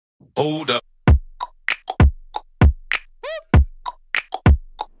Hold up.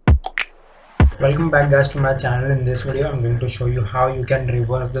 Welcome back guys to my channel. In this video I'm going to show you how you can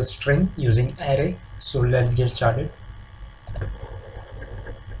reverse the string using array. So let's get started.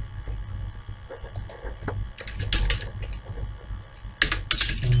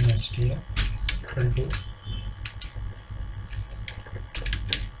 String str is equal to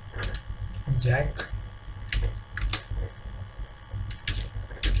jack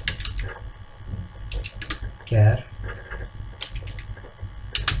char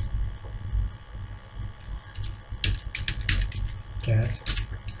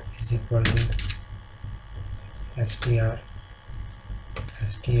is equal to str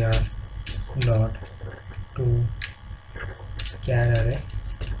dot to char array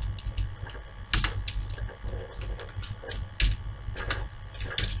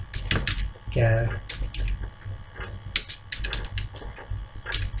char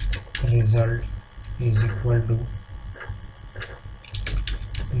result is equal to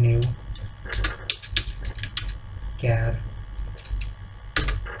new char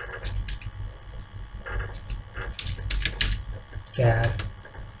chars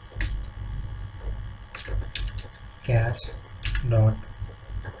dot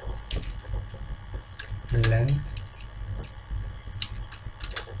length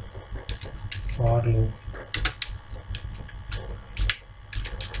for loop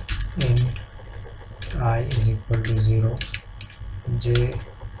int I is equal to 0, j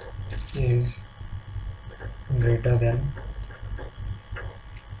is greater than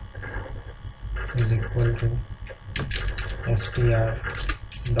is equal to str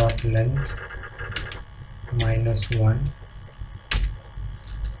dot length minus 1,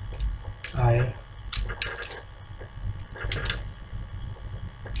 I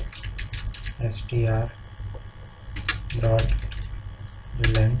str dot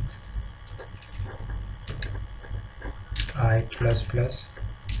length I plus plus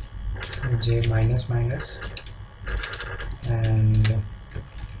j minus minus, and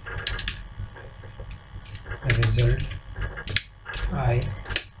result I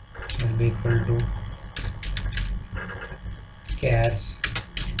will be equal to chars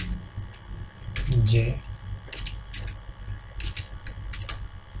j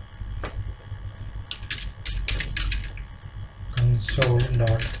console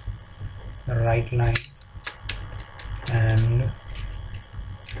dot write line and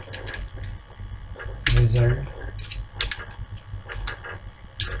result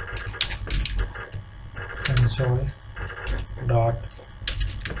console dot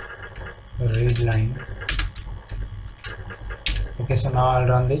read line. Okay, so now I'll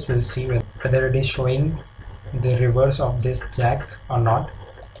run this. We'll see whether it is showing the reverse of this jack or not.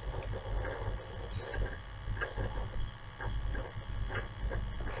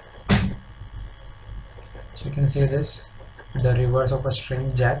 So you can see this, the reverse of a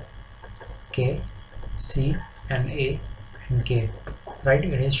string jack k, c and a and k, right?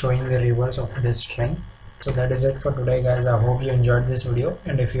 It is showing the reverse of this string. So that is it for today guys. I hope you enjoyed this video,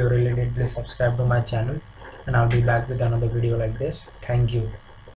 and if you really did, please subscribe to my channel, and I'll be back with another video like this. Thank you.